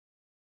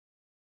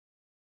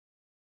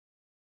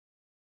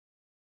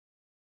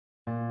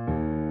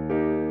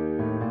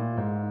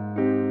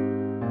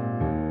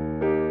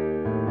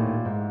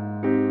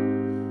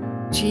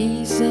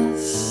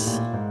Jesus,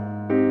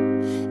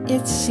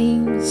 it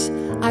seems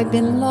I've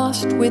been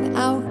lost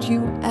without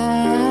you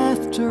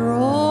after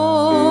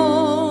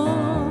all.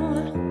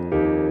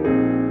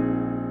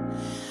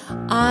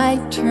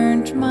 I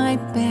turned my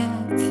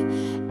back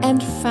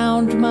and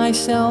found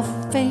myself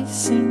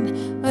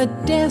facing a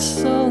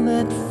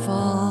desolate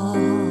fall.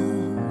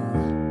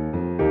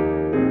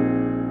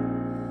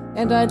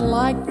 And I'd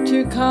like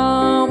to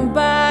come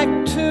back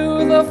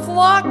to the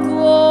flock,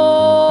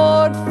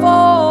 Lord,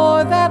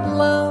 for that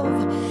love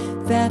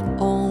that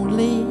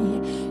only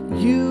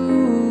you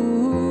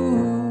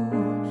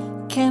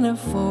can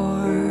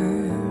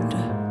afford.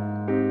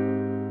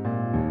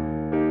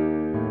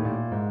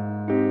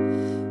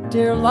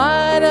 Dear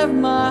light of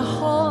my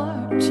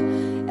heart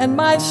and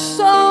my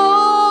soul,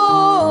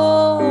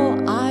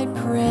 I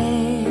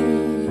pray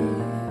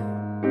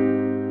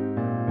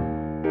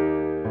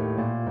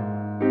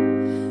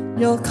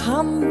you'll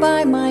come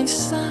by my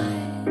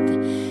side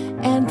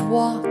and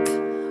walk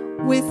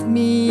with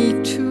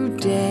me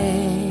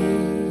today.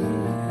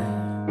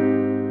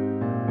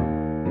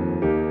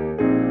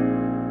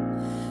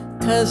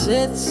 'Cause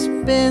it's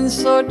been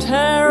so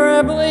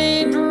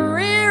terribly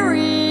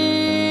dreary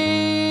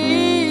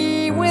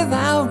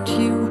without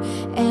you,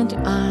 and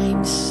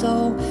I'm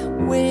so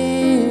weary.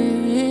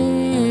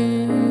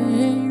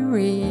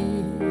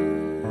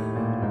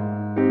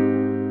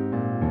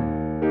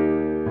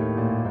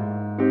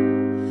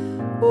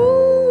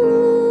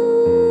 Ooh,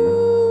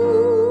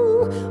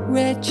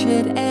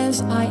 wretched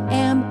as I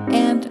am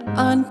and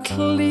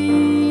unclean,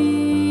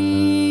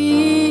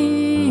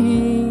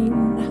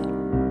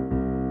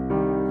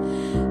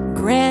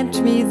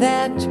 grant me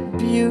that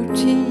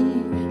beauty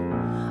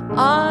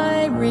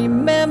I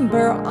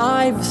remember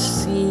I've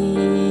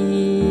seen.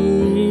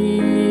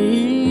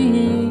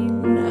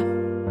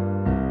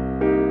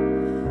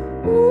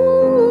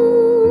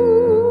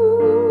 Ooh,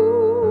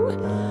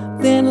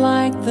 then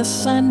like the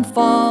sun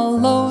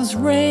follows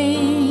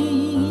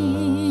rain,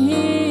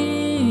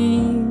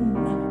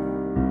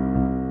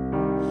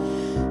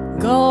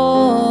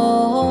 gone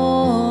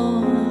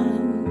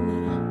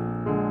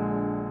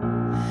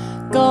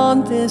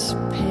this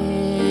pain.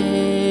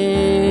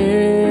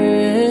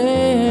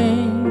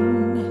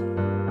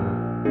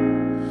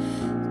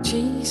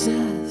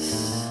 Jesus,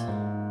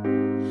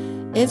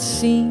 it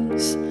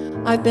seems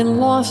I've been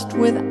lost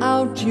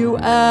without you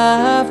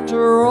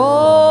after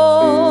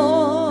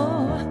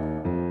all.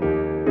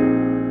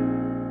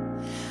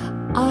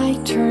 I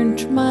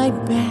turned my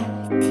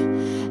back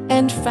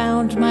and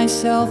found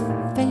myself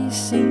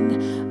facing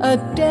a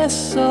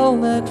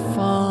desolate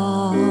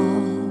fall.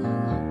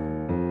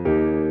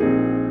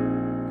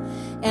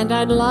 And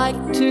I'd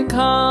like to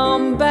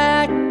come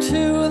back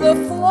to the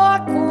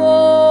flock,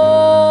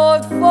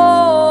 Lord,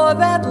 for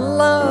that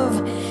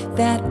love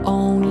that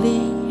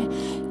only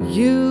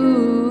you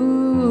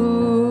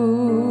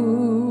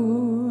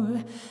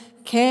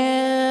can